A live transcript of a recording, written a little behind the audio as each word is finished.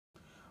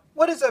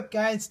What is up,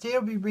 guys? Today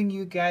I'll be bringing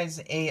you guys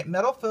a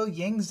Metalfoe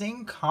Yang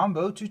Zing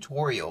combo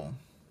tutorial.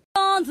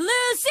 Don't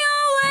lose your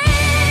way,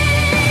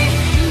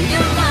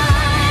 your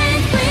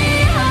mind, we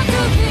have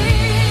to be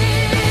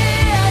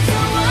as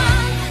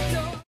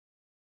one.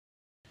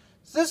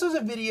 So this was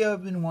a video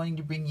I've been wanting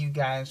to bring you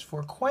guys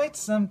for quite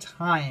some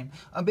time.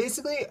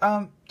 Basically,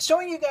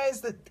 showing you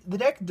guys that the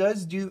deck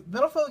does do...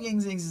 Metalfoe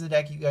Yang Zings is a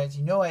deck you guys,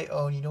 I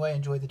own, I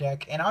enjoy the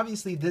deck. And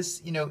obviously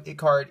this,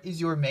 card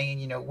is your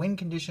main, win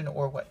condition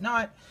or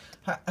whatnot.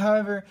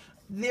 However,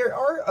 there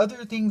are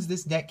other things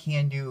this deck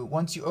can do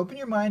once you open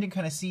your mind and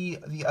kind of see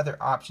the other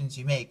options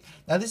you make.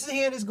 Now, this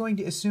hand is going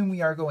to assume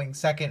we are going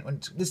second. When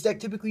this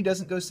deck typically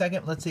doesn't go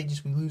second, let's say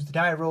just we lose the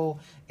die roll,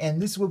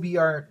 and this will be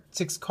our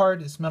 6th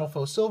card, this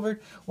Metalfoe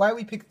Silvered. Why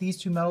we picked these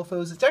two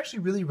Metalfoes, it's actually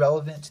really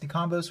relevant to the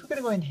combos. So we're going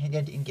to go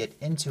ahead and get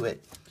into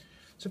it.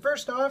 So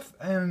first off,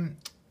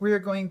 we are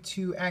going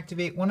to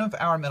activate one of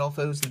our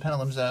Metalfoes in the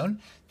Pendulum Zone.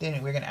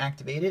 Then we're going to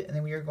activate it, and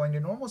then we are going to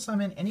normal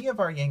summon any of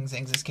our Yang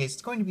Zings. In this case,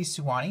 it's going to be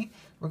Suwani.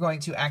 We're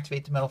going to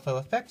activate the Metalfoe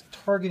effect,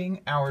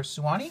 targeting our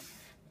Suwani,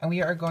 and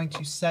we are going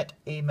to set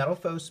a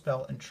Metalfoe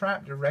spell and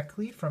trap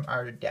directly from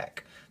our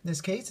deck. In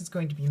this case, it's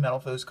going to be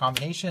Metalfoe's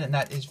combination, and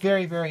that is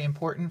very, very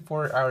important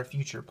for our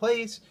future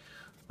plays.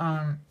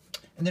 And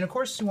then, of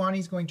course, Suwani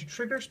is going to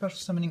trigger special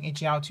summoning a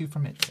Jiao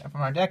from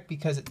our deck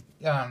because it,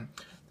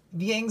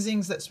 the Yang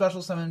Zings that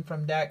special summon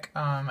from deck,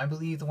 I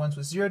believe the ones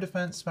with 0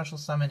 defense special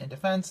summon in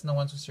defense, and the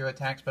ones with 0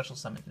 attack special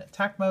summon in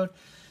attack mode.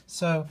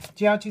 So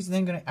Jiao is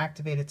then going to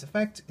activate its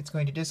effect. It's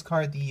going to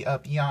discard the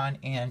Beyond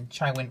and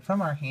Chaiwen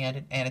from our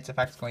hand, and its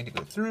effect is going to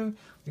go through.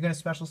 We're going to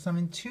special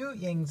summon 2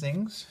 Yang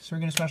Zings. So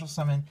we're going to special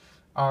summon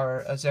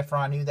our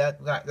Zephranu.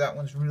 That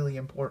one's really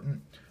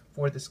important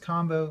for this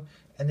combo.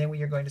 And then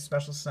we are going to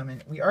special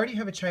summon. We already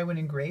have a Chaiwen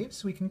engraved,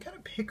 so we can kind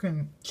of pick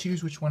and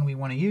choose which one we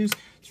want to use.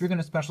 So we're going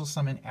to special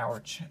summon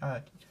our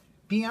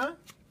Beyond.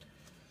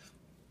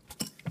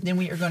 Then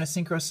we are going to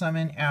synchro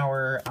summon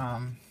our.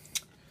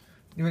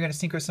 Then we're going to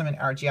synchro summon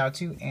our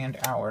Jiao and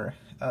our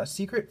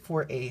Secret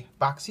for a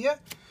Boxia.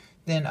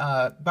 Then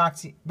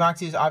Boxia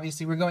is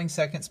obviously, we're going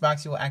second, so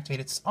Boxia will activate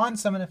its on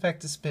summon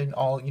effect to spin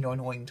all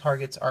annoying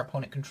targets our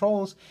opponent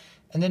controls.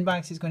 And then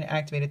Boxia is going to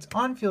activate its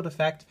on-field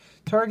effect,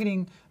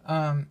 targeting,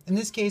 in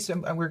this case,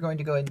 we're going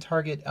to go ahead and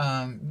target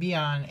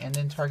Beyond and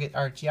then target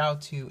our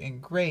Jiao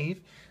engrave.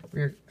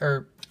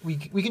 We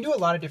can do a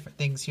lot of different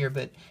things here,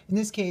 but in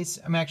this case,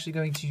 I'm actually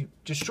going to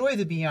destroy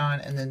the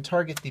Beyond and then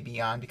target the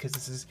Beyond because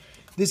this is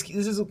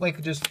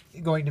like just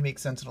going to make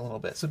sense in a little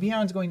bit. So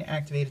Beyond's going to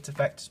activate its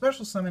effect,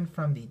 special summon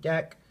from the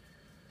deck.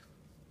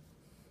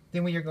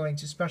 Then we are going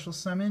to special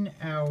summon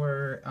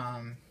our,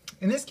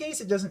 in this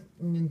case, it doesn't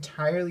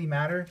entirely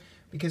matter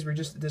because we're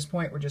just, at this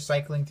point, we're just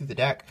cycling through the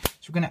deck.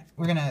 So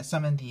we're gonna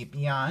summon the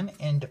Beyond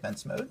in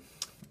defense mode.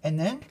 And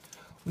then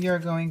we are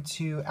going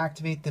to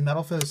activate the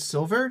Metalfoe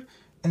Silvered,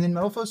 and then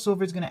Metalfoe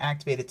Silvered is gonna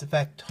activate its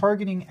effect,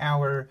 targeting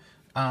our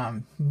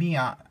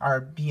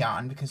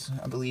Beyond, because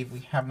I believe we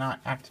have not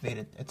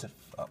activated its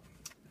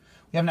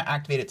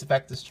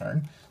effect this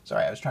turn.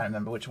 Sorry, I was trying to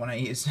remember which one I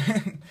used.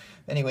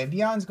 Anyway,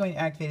 Beyond's going to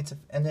activate its,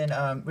 and then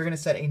we're going to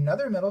set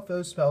another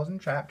Metalfoe spells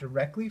and trap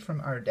directly from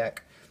our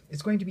deck.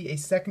 It's going to be a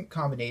second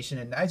combination,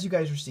 and as you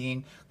guys are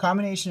seeing,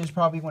 combination is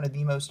probably one of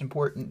the most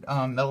important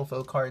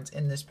Metalfoe cards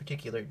in this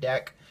particular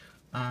deck.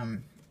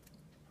 Then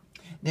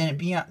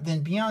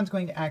Beyond's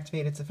going to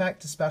activate its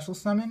effect to special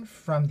summon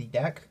from the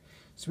deck.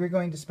 So we're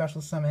going to special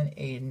summon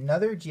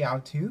another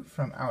Jiao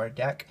from our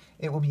deck.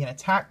 It will be in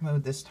attack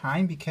mode this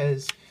time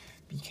because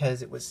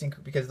it was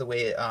because of the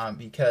way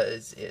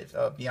because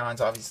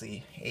Beyond's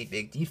obviously a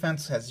big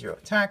defense, has 0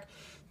 attack.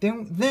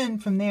 Then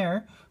from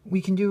there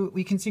we're going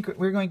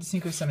to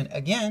synchro summon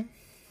again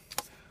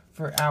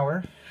for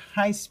our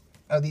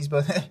these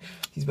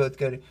both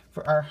go to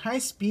for our high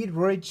speed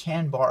Roy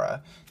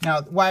Chanbara.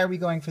 Now, why are we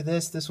going for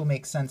this? This will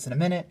make sense in a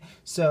minute.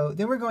 So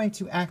then we're going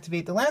to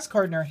activate the last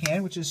card in our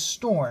hand, which is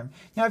Storm.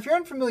 Now, if you're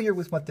unfamiliar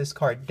with what this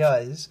card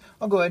does,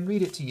 I'll go ahead and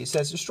read it to you. It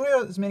says, destroy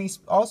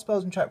all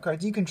spells and trap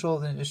cards you control,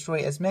 then destroy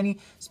as many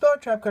spell or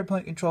trap card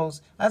opponent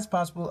controls as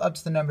possible up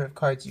to the number of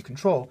cards you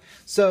control.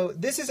 So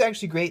this is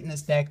actually great in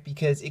this deck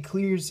because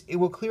it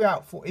will clear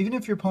out, even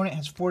if your opponent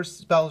has 4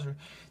 spells,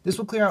 this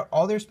will clear out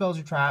all their spells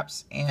or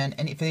traps, and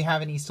if they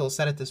have any still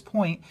set at this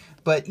point.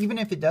 But even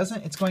if it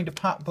doesn't, it's going to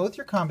pop both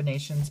your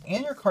combinations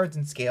and your cards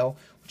in scale,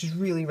 which is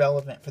really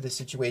relevant for this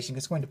situation.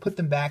 It's going to put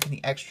them back in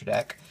the extra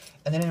deck.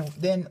 And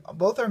then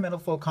both our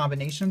Metalfoe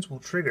combinations will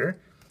trigger,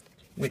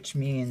 which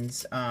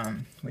means,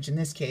 which in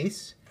this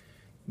case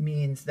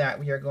means that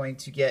we are going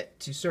to get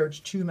to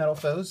search 2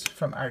 Metalfoes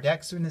from our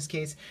deck. So in this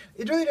case,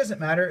 it really doesn't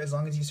matter as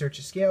long as you search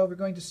a scale. We're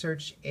going to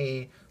search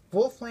a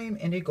Volflame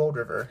and a Gold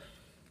River.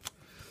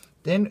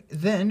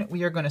 Then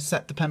we are going to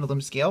set the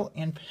Pendulum Scale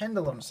and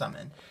Pendulum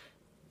Summon.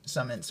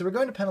 So we're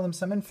going to Pendulum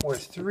Summon for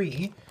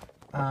 3,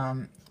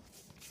 and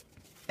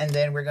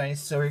then we're going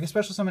to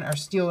special summon our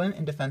Steelin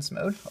in defense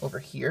mode over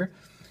here,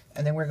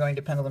 and then we're going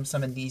to Pendulum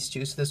Summon these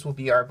 2. So this will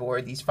be our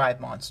board, these 5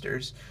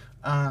 monsters.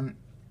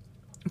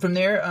 From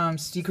there,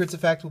 Secret's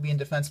effect will be in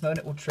defense mode.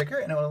 It will trigger,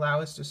 and it will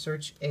allow us to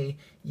search a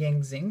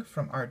Yang Zing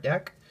from our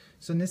deck.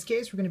 So in this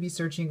case, we're going to be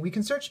searching, we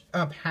can search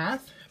a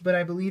Path, but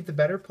I believe the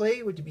better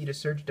play would be to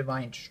search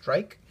Divine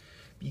Strike,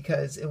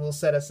 because it will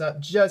set us up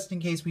just in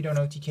case we don't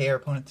OTK our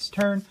opponent this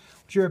turn,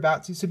 which you're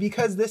about to. So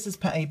because this is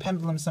a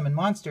Pendulum Summon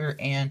monster,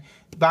 and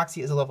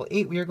Boxy is a level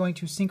 8, we are going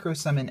to Synchro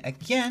Summon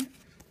again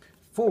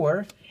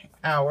for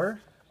our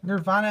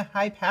Nirvana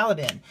High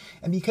Paladin.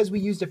 And because we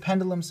used a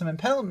Pendulum Summon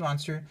Pendulum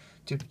monster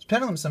to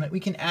Pendulum Summon, we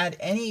can add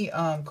any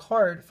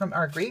card from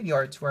our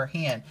graveyard to our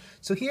hand.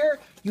 So here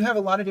you have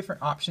a lot of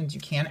different options you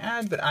can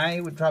add, but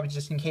I would probably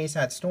just in case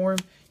add Storm,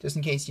 just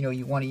in case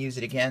you want to use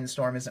it again.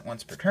 Storm isn't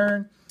once per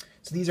turn.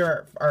 So these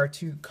are our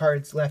 2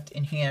 cards left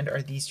in hand,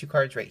 are these 2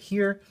 cards right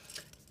here.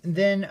 And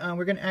then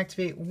we're going to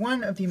activate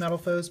one of the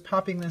Metalfoes,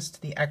 popping this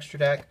to the extra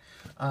deck,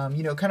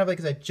 kind of like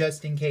as a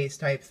just-in-case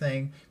type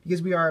thing,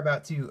 because we are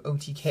about to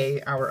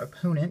OTK our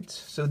opponent.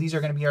 So these are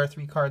going to be our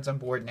 3 cards on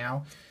board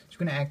now. So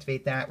we're going to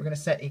activate that. We're going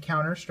to set a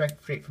counter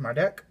straight from our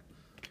deck.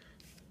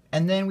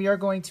 And then we are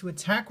going to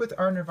attack with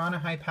our Nirvana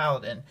High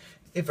Paladin.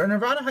 If our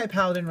Nirvana High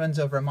Paladin runs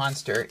over a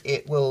monster,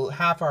 it will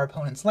half our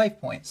opponent's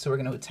life points. So we're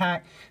going to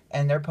attack,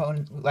 and their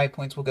opponent's life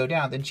points will go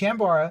down. Then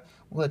Chambara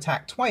will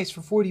attack twice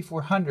for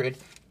 4,400.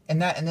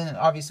 And then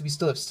obviously we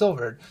still have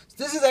Silvered.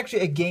 So this is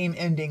actually a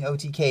game-ending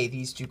OTK,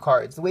 these 2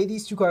 cards. The way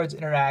these 2 cards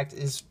interact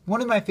is one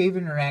of my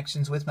favorite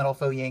interactions with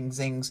Metalfoe Yang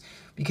Zings,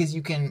 because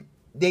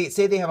they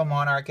say they have a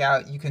Monarch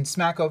out, you can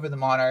smack over the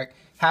Monarch,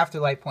 half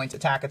their life points,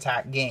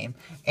 attack, game.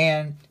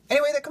 And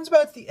anyway, that comes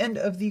about to the end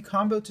of the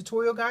combo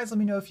tutorial, guys. Let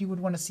me know if you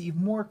would want to see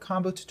more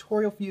combo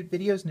tutorial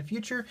videos in the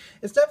future.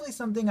 It's definitely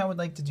something I would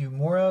like to do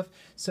more of.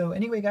 So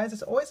anyway, guys,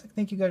 as always,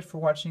 thank you guys for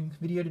watching the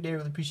video today. I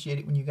really appreciate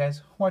it when you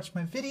guys watch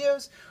my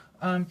videos.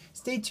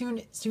 Stay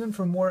tuned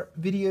for more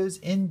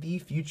videos in the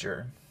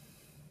future.